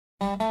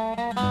Dear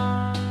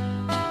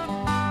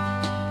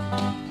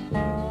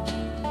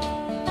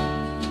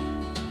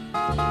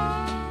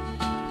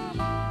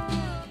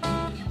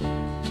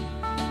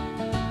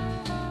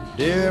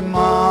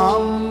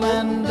Mom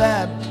and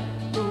Dad,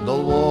 the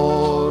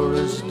war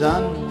is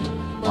done.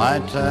 My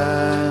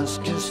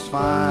task is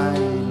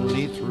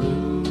finally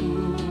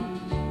through.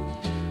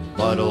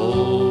 But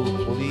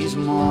oh, please,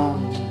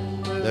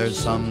 Mom, there's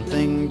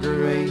something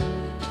great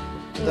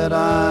that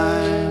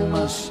I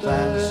must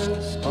ask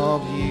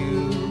of you.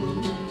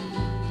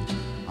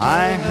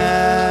 I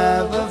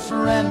have a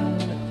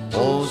friend,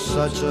 oh,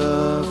 such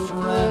a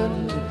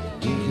friend.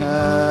 He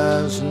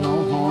has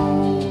no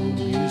home,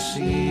 you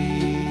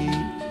see.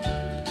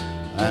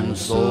 And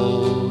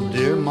so,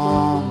 dear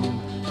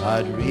Mom,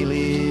 I'd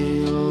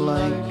really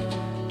like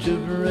to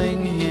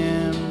bring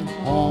him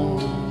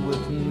home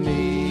with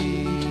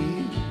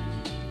me.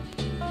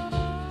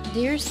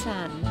 Dear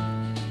son,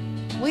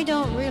 we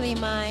don't really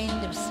mind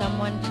if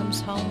someone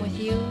comes home with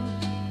you.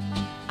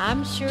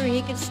 I'm sure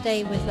he could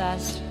stay with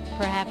us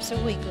perhaps a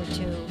week or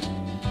two.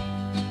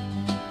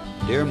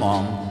 Dear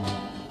Mom,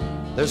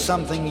 there's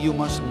something you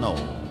must know.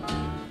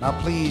 Now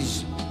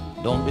please,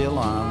 don't be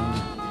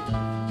alarmed.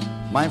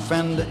 My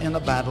friend in a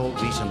battle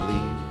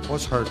recently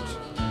was hurt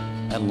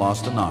and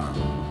lost an arm.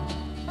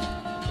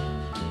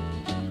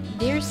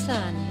 Dear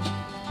son,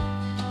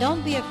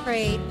 don't be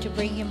afraid to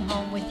bring him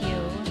home with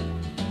you.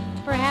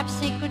 Perhaps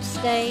he could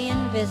stay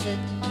and visit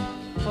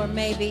for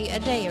maybe a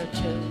day or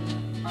two.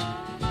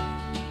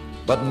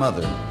 But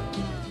Mother,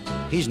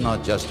 he's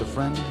not just a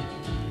friend.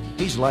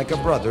 He's like a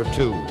brother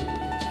too.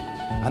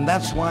 And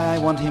that's why I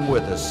want him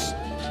with us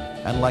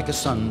and like a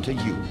son to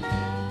you.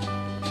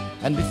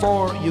 And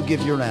before you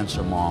give your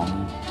answer,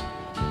 Mom,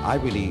 I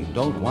really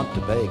don't want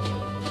to beg.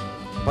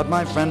 But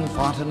my friend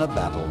fought in a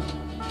battle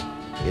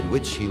in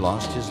which he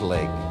lost his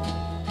leg.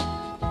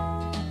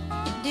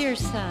 Dear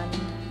son,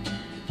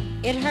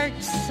 it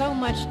hurts so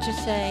much to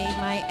say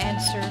my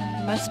answer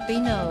must be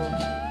no.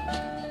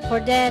 For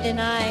Dad and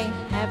I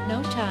have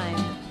no time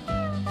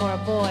for a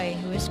boy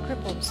who is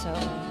crippled so.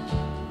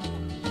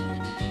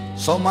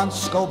 So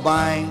months go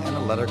by and a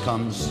letter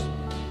comes,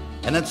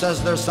 and it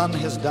says their son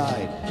has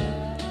died.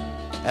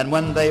 And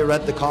when they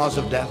read the cause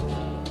of death,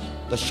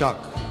 the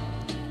shock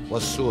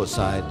was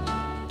suicide.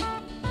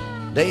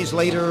 Days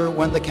later,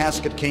 when the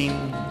casket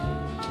came,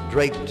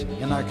 draped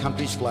in our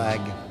country's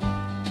flag,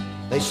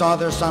 they saw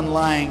their son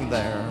lying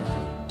there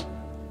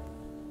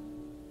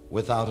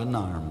without an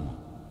arm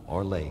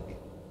or leg.